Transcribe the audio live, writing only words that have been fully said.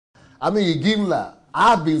I mean, Iginla,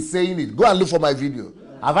 I've been saying it. Go and look for my video.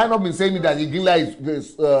 Have I not been saying it that Iginla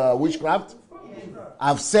is witchcraft?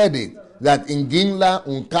 I've said it. That Iginla,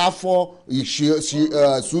 Nkafo,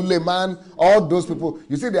 Suleiman, all those people.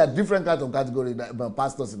 You see, there are different kinds of categories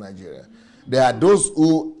pastors in Nigeria. There are those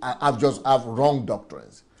who have wrong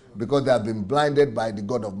doctrines because they have been blinded by the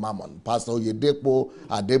god of Mammon. Pastor Oyedepo,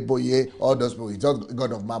 Adeboye, all those people. It's just the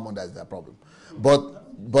god of Mammon that's their problem.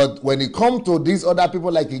 But when it comes to these other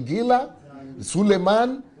people like Igila,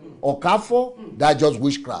 Suleiman, Okafo, that's just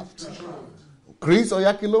witchcraft. Chris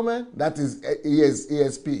Oyakilome, that is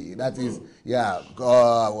ESP. That is,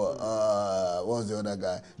 what was the other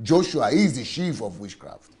guy? Joshua, he's the chief of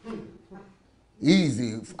witchcraft. He is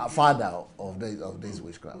the father of this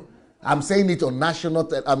witchcraft. I'm saying it on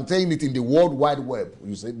national, I'm saying it in the World Wide Web.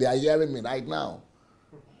 You see, they are hearing me right now.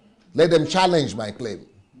 Let them challenge my claim.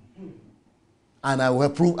 And I will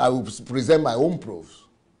present my own proofs.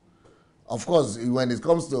 Of course, when it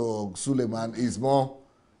comes to Suleiman, it's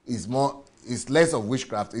less of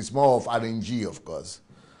witchcraft. It's more of RNG, of course,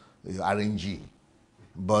 RNG.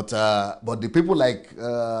 But the people like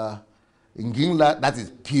Ngingla, that is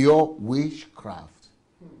pure witchcraft.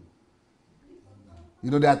 You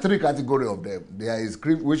know, there are three categories of them. There is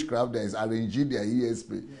witchcraft, there is RNG, there is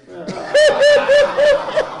ESP.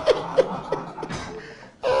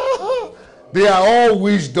 They are all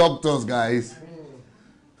witch doctors, guys.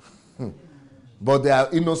 But they are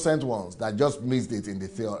innocent ones that just missed it in the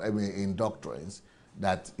theory, in doctrines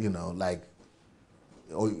that, you know, like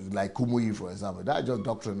Kumuyi, for example. That's just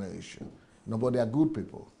doctrinal issue. No, but they are good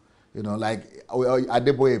people. You know, like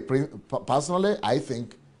Adeboye, personally, I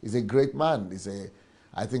think he's a great man.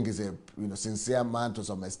 I think he's a sincere man to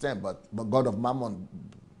some extent, but God of Mammon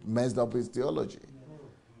messed up his theology.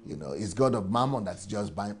 You know, it's God of Mammon that's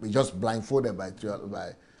just blindfolded by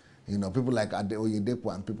people like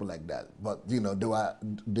Oyedepo and people like that. But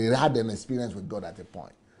they had an experience with God at a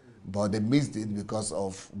point, but they missed it because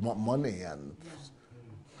of money and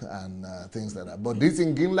things like that. But this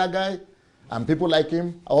Ngingla guy and people like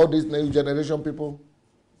him, all these new generation people,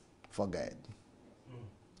 forget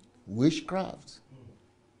witchcraft.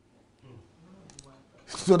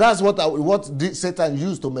 So that's what Satan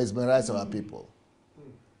used to mesmerize our people.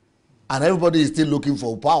 And everybody is still looking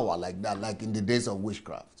for power like that, like in the days of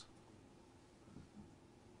witchcraft.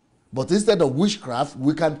 But instead of witchcraft,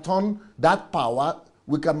 we can turn that power,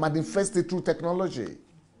 we can manifest it through technology.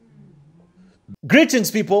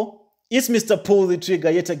 Greetings, people. It's Mr. Pull the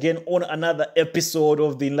Trigger yet again on another episode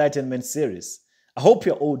of the Enlightenment series. I hope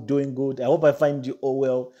you're all doing good. I hope I find you all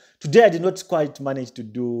well. Today, I did not quite manage to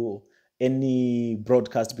do any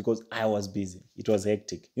broadcast because I was busy. It was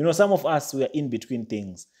hectic. You know, some of us, we are in between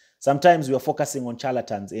things. Sometimes we are focusing on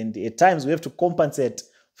charlatans, and at times we have to compensate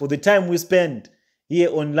for the time we spend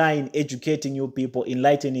here online educating you people,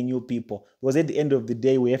 enlightening you people. Because at the end of the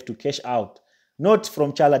day, we have to cash out. Not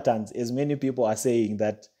from charlatans, as many people are saying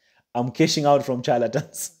that I'm cashing out from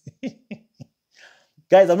charlatans.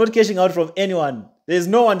 Guys, I'm not cashing out from anyone. There's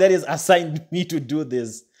no one that has assigned me to do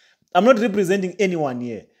this. I'm not representing anyone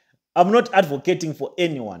here. I'm not advocating for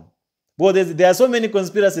anyone. But there are so many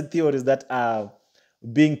conspiracy theories that are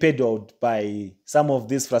being peddled by some of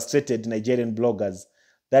these frustrated Nigerian bloggers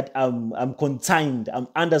that I'm consigned, I'm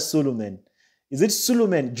under Suleiman. Is it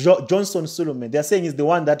Suleiman, Johnson Suleiman? They're saying he's the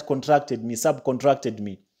one that subcontracted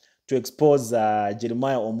me to expose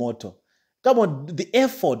Jeremiah Omoto. Come on, the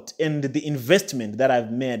effort and the investment that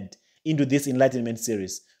I've made into this Enlightenment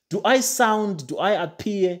series. Do I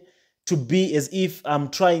appear to be as if I'm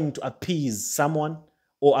trying to appease someone,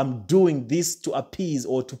 or I'm doing this to appease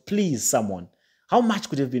or to please someone? How much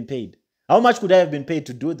could have been paid? How much could I have been paid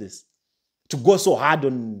to do this? To go so hard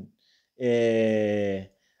on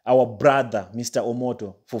our brother, Mr.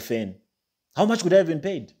 Omoto, for fame? How much could I have been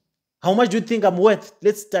paid? How much do you think I'm worth?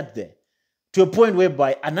 Let's start there. To a point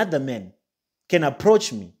whereby another man can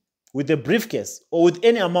approach me with a briefcase or with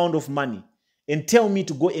any amount of money and tell me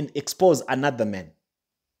to go and expose another man.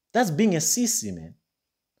 That's being a sissy, man.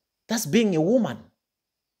 That's being a woman.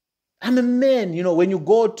 I'm a man. You know, when you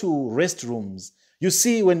go to restrooms, you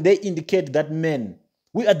see when they indicate that men,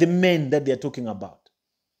 we are the men that they're talking about.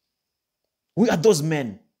 We are those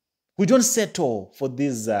men. We don't settle for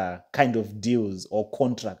these kind of deals or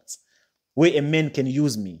contracts where a man can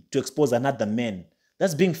use me to expose another man.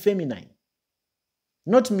 That's being feminine.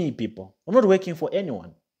 Not me, people. I'm not working for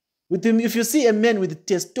anyone. If you see a man with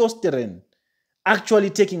testosterone actually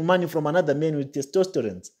taking money from another man with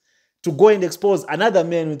testosterone to go and expose another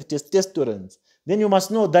man with testosterone, then you must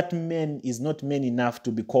know that man is not man enough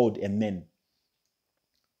to be called a man.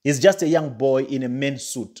 He's just a young boy in a men's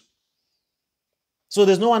suit. So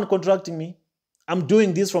there's no one contracting me. I'm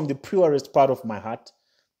doing this from the purest part of my heart.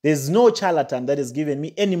 There's no charlatan that has given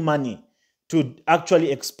me any money to actually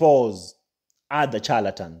expose other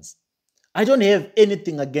charlatans. I don't have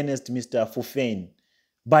anything against Mr. Fufane,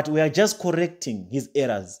 but we are just correcting his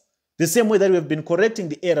errors. The same way that we have been correcting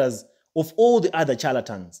the errors of all the other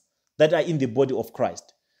charlatans that are in the body of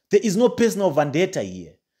Christ. There is no personal vendetta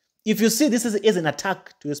here. If you see this as an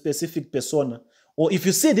attack to a specific persona, or if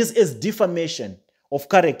you see this as defamation of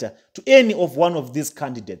character to any of one of these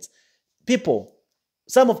candidates, people,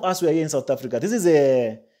 some of us who are here in South Africa, this is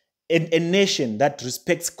a nation that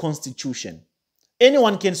respects constitution.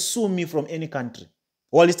 Anyone can sue me from any country,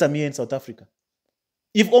 or at least I'm here in South Africa.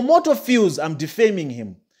 If Omoto feels I'm defaming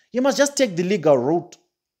him, he must just take the legal route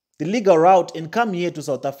and come here to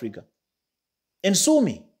South Africa and sue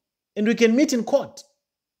me, and we can meet in court.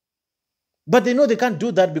 But they know they can't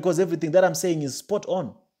do that because everything that I'm saying is spot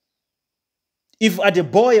on. If a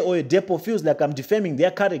boy or a depot feels like I'm defaming their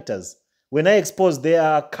characters when I expose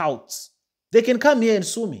their cults, they can come here and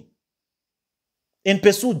sue me and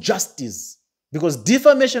pursue justice, because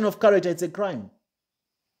defamation of character is a crime.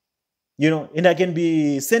 And I can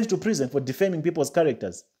be sent to prison for defaming people's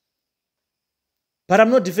characters. But I'm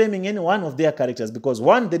not defaming any one of their characters because,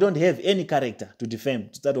 one, they don't have any character to defame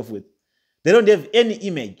to start off with. They don't have any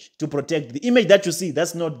image to protect. The image that you see,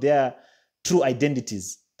 that's not their true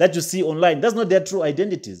identities. That you see online, that's not their true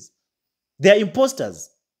identities. They are imposters.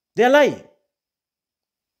 They are lying.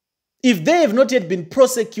 If they have not yet been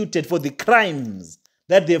prosecuted for the crimes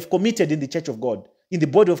that they have committed in the Church of God, in the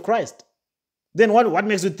body of Christ, then what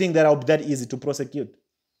makes you think that I'll be that easy to prosecute?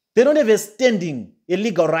 They don't have a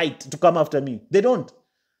legal right to come after me. They don't.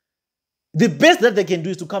 The best that they can do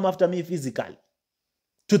is to come after me physically,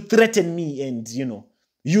 to threaten me and,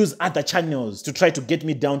 use other channels to try to get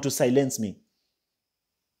me down, to silence me.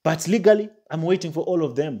 But legally, I'm waiting for all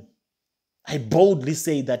of them. I boldly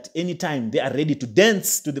say that anytime they are ready to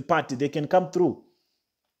dance to the party, they can come through.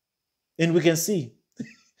 And we can see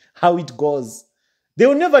how it goes. They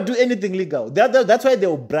will never do anything legal. That's why they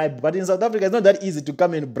will bribe. But in South Africa, it's not that easy to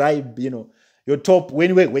come and bribe, your top.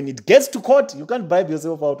 When it gets to court, you can't bribe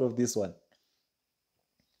yourself out of this one.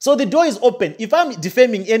 So the door is open. If I'm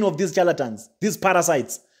defaming any of these charlatans, these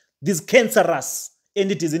parasites, these cancerous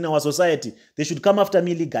entities in our society, they should come after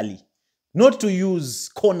me legally. Not to use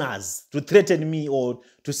corners to threaten me or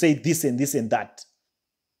to say this and this and that.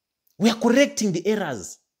 We are correcting the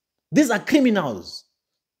errors. These are criminals.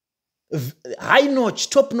 High-notch,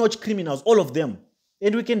 top-notch criminals, all of them.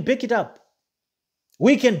 And we can back it up.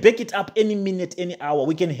 We can back it up any minute, any hour.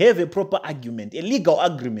 We can have a proper argument, a legal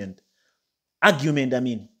argument,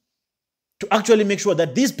 to actually make sure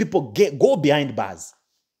that these people go behind bars.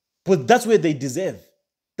 But that's where they deserve.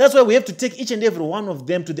 That's why we have to take each and every one of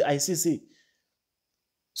them to the ICC,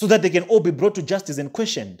 so that they can all be brought to justice and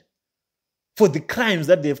questioned for the crimes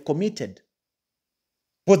that they have committed.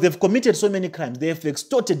 But they've committed so many crimes. They have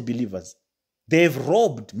extorted believers. They have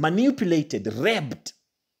robbed, manipulated, raped,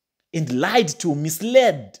 and lied to,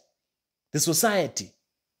 misled the society,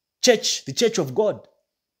 the church of God.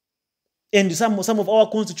 And some of our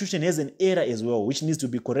constitution has an error as well, which needs to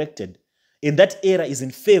be corrected. And that error is in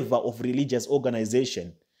favor of religious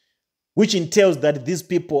organization, which entails that these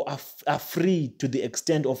people are free to the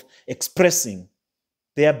extent of expressing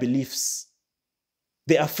their beliefs.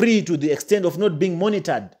 They are free to the extent of not being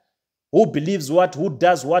monitored. Who believes what, who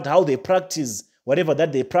does what, how they practice, whatever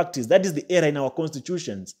that they practice. That is the error in our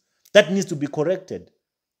constitutions. That needs to be corrected.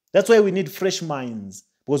 That's why we need fresh minds.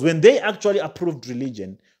 Because when they actually approved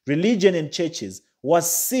religion and churches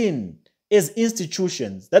was seen as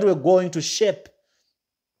institutions that were going to shape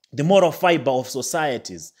the moral fiber of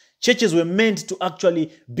societies. Churches were meant to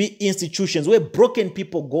actually be institutions where broken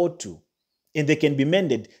people go to and they can be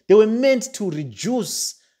mended. They were meant to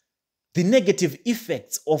reduce the negative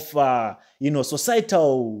effects of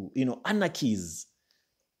societal anarchies.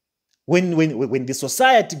 When the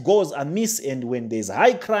society goes amiss and when there's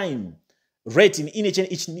high crime rate in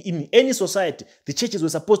any society, the churches were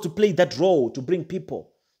supposed to play that role to bring people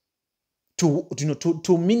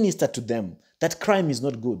to minister to them that crime is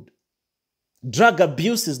not good. Drug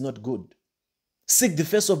abuse is not good. Seek the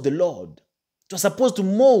face of the Lord. It was supposed to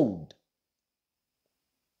mold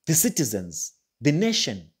the citizens, the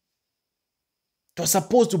nation. It was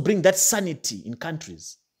supposed to bring that sanity in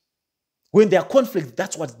countries. When there are conflicts,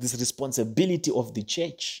 that's what this responsibility of the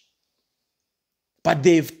church. But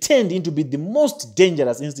they've turned into be the most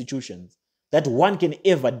dangerous institutions that one can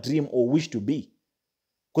ever dream or wish to be.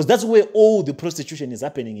 Because that's where all the prostitution is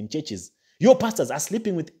happening in churches. Your pastors are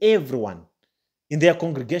sleeping with everyone in their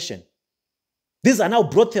congregation. These are now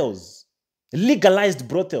brothels. legalized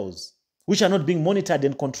brothels, which are not being monitored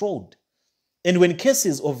and controlled. And when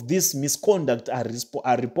cases of this misconduct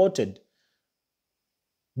are reported,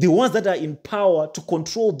 the ones that are in power to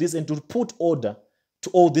control this and to put order to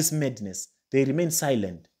all this madness, they remain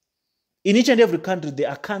silent. In each and every country, there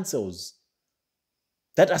are councils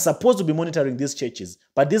that are supposed to be monitoring these churches,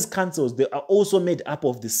 but these councils, they are also made up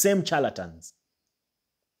of the same charlatans.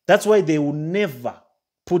 That's why they will never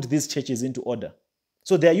put these churches into order.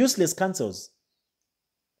 So they are useless councils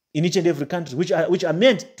in each and every country, which are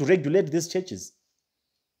meant to regulate these churches.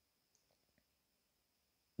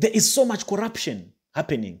 There is so much corruption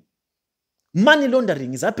happening. Money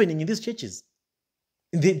laundering is happening in these churches.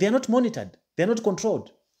 They are not monitored. They are not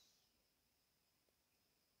controlled.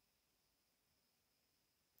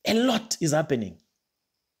 A lot is happening,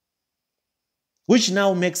 which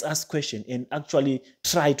now makes us question and actually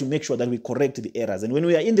try to make sure that we correct the errors. And when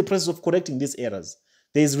we are in the process of correcting these errors,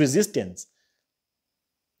 there is resistance.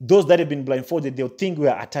 Those that have been blindfolded, they'll think we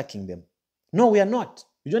are attacking them. No, we are not.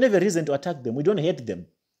 We don't have a reason to attack them. We don't hate them.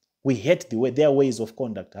 We hate their ways of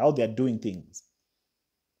conduct, how they are doing things.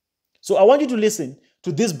 So I want you to listen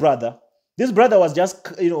to this brother. This brother was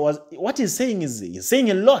just, what he's saying is, he's saying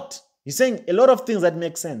a lot. He's saying a lot of things that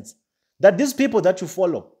make sense. That these people that you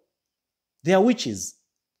follow, they are witches.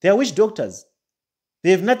 They are witch doctors. They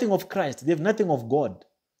have nothing of Christ. They have nothing of God.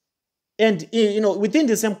 And, within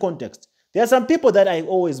the same context, there are some people that I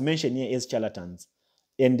always mention here as charlatans.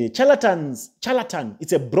 And the charlatan,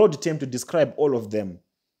 it's a broad term to describe all of them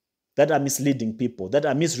that are misleading people, that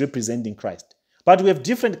are misrepresenting Christ. But we have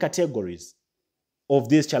different categories of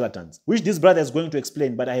these charlatans, which this brother is going to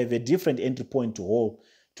explain, but I have a different entry point to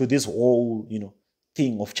this whole,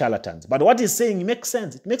 thing of charlatans. But what he's saying makes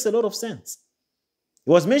sense. It makes a lot of sense.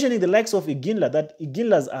 He was mentioning the likes of Iginla, that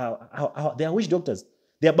Iginlas they are witch doctors.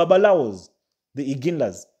 They are babalawos, the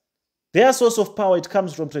Iginlas. Their source of power, it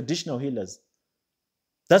comes from traditional healers.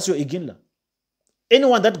 That's your Iginla.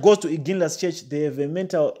 Anyone that goes to Iginla's church, they have a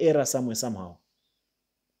mental error somewhere, somehow.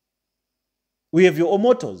 We have your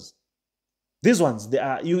Omotos. These ones, they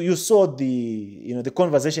are, you saw the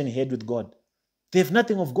conversation he had with God. They have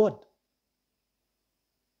nothing of God.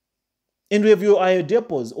 And we have your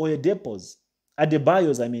Ayodepos,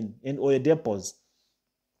 Adebayos, and Oyedepos.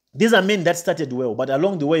 These are men that started well, but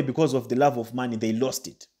along the way, because of the love of money, they lost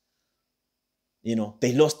it.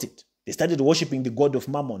 They lost it. They started worshiping the god of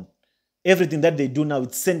Mammon. Everything that they do now,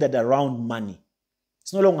 it's centered around money.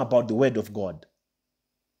 It's no longer about the word of God.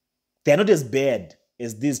 They are not as bad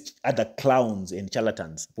as these other clowns and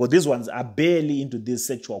charlatans. But these ones are barely into these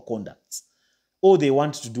sexual conducts. All they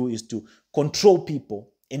want to do is to control people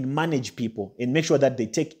and manage people and make sure that they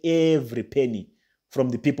take every penny from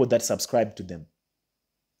the people that subscribe to them.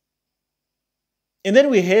 And then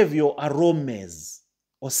we have your Aromes,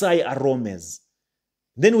 Osai Aromes.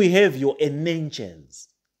 Then we have your Enenches.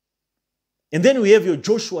 And then we have your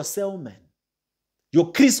Joshua Selman,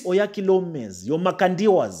 your Chris Oyakilomes, your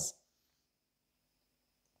Makandiwas.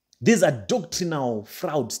 These are doctrinal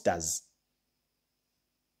fraudsters.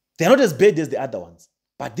 They are not as bad as the other ones,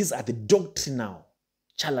 but these are the doctrinal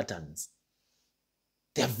charlatans.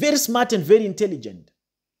 They are very smart and very intelligent,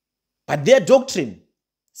 but their doctrine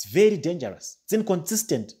is very dangerous. It's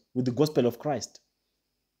inconsistent with the gospel of Christ.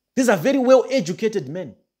 These are very well-educated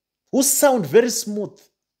men who sound very smooth,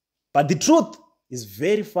 but the truth is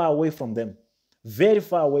very far away from them. Very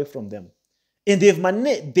far away from them. And they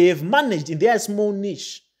have managed in their small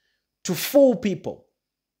niche to fool people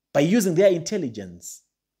by using their intelligence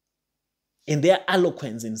and their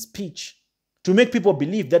eloquence in speech to make people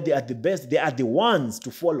believe that they are the best, they are the ones to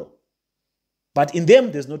follow. But in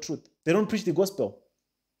them, there's no truth. They don't preach the gospel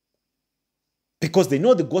because they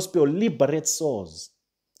know the gospel liberates souls.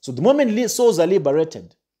 So the moment souls are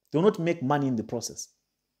liberated, they will not make money in the process.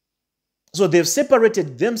 So they've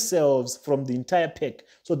separated themselves from the entire pack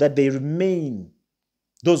so that they remain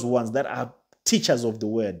those ones that are teachers of the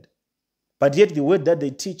word. But yet the word that they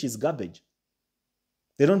teach is garbage.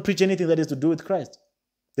 They don't preach anything that is to do with Christ.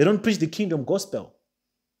 They don't preach the kingdom gospel.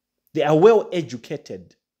 They are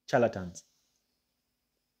well-educated charlatans.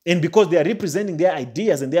 And because they are representing their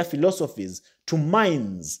ideas and their philosophies to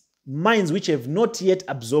minds which have not yet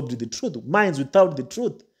absorbed the truth, minds without the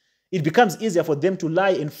truth, it becomes easier for them to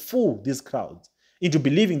lie and fool these crowds into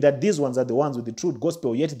believing that these ones are the ones with the truth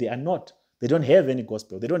gospel, yet they are not. They don't have any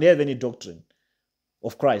gospel. They don't have any doctrine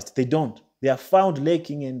of Christ. They don't. They are found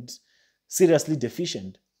lacking and seriously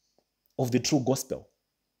deficient of the true gospel.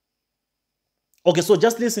 Okay, so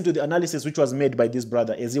just listen to the analysis which was made by this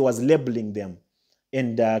brother as he was labeling them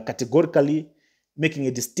and categorically making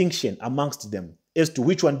a distinction amongst them as to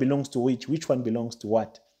which one belongs to which one belongs to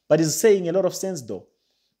what. But he's saying a lot of sense though.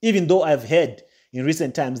 Even though I've heard in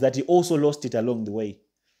recent times that he also lost it along the way.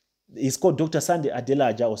 He's called Dr. Sunday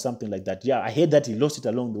Adelaja or something like that. Yeah, I heard that he lost it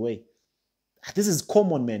along the way. This is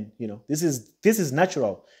common, man. You know, this is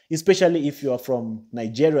natural, especially if you are from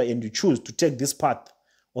Nigeria and you choose to take this path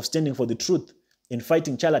of standing for the truth and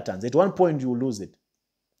fighting charlatans. At one point, you will lose it.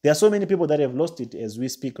 There are so many people that have lost it as we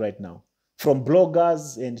speak right now. From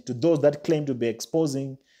bloggers and to those that claim to be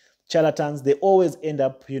exposing charlatans, they always end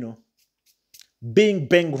up, you know, being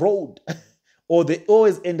bankrolled. Or they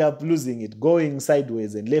always end up losing it, going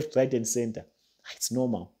sideways and left, right, and center. It's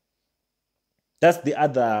normal. That's the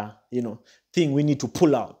other, you know, thing we need to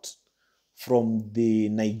pull out from the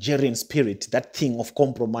Nigerian spirit, that thing of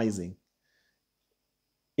compromising.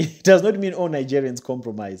 It does not mean all Nigerians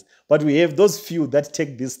compromise, but we have those few that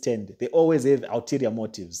take this stand. They always have ulterior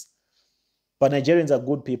motives. But Nigerians are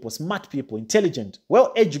good people, smart people, intelligent,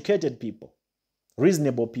 well-educated people,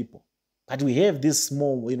 reasonable people. But we have this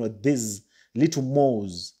small, you know, these little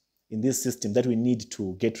moles in this system that we need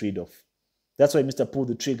to get rid of. That's why Mr. Pull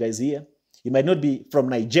the Trigger is here. He might not be from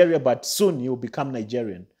Nigeria, but soon he will become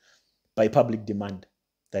Nigerian by public demand,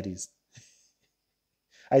 that is.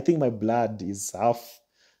 I think my blood is half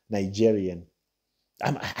Nigerian.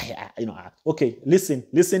 Okay, listen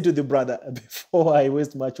to the brother before I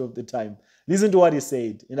waste much of the time. Listen to what he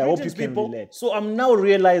said, and I hope you can relate. So I'm now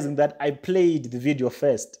realizing that I played the video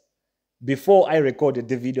first before I recorded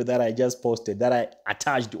the video that I just posted, that I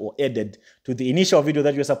attached or added to the initial video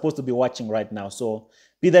that you're supposed to be watching right now. So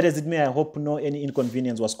be that as it may, I hope no any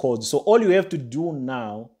inconvenience was caused. So all you have to do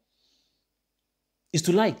now is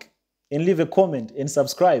to like and leave a comment and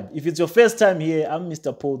subscribe. If it's your first time here, I'm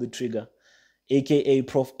Mr. Pull the Trigger, aka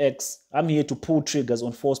Prof X. I'm here to pull triggers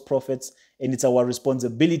on false prophets, and it's our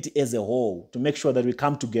responsibility as a whole to make sure that we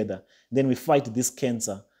come together. Then we fight this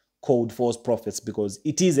cancer called false prophets, because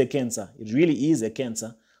it is a cancer. It really is a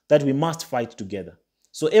cancer that we must fight together.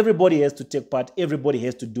 So everybody has to take part. Everybody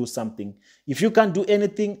has to do something. If you can't do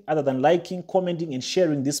anything other than liking, commenting, and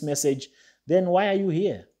sharing this message, then why are you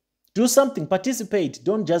here? Do something. Participate.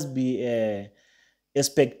 Don't just be a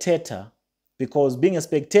spectator, because being a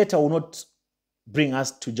spectator will not bring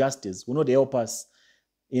us to justice, will not help us,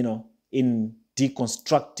 you know, in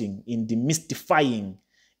deconstructing, in demystifying,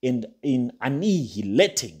 and in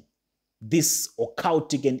annihilating this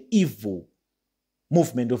occultic and evil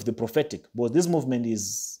movement of the prophetic. But this movement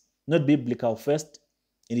is not biblical first,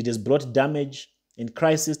 and it has brought damage and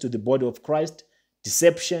crisis to the body of Christ,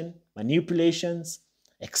 deception, manipulations,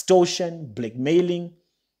 extortion, blackmailing.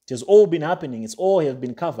 It has all been happening. It's all have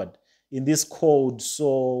been covered in this cold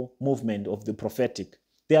soul movement of the prophetic.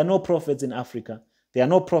 There are no prophets in Africa. There are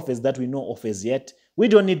no prophets that we know of as yet. We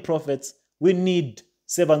don't need prophets. We need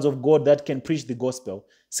servants of God that can preach the gospel,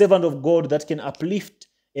 servants of God that can uplift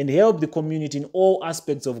and help the community in all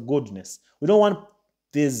aspects of goodness. We don't want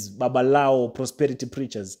these babalao prosperity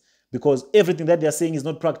preachers, because everything that they're saying is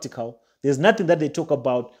not practical. There's nothing that they talk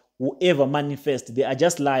about will ever manifest. They are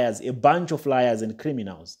just liars, a bunch of liars and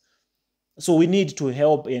criminals. So we need to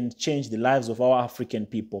help and change the lives of our African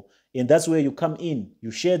people. And that's where you come in.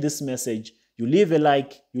 You share this message. You leave a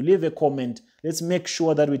like, you leave a comment. Let's make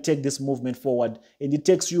sure that we take this movement forward. And it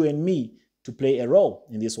takes you and me to play a role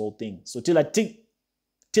in this whole thing. So till I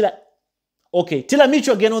meet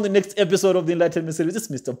you again on the next episode of the Enlightenment series, this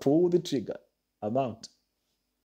is Mr. Pull the Trigger. I'm out.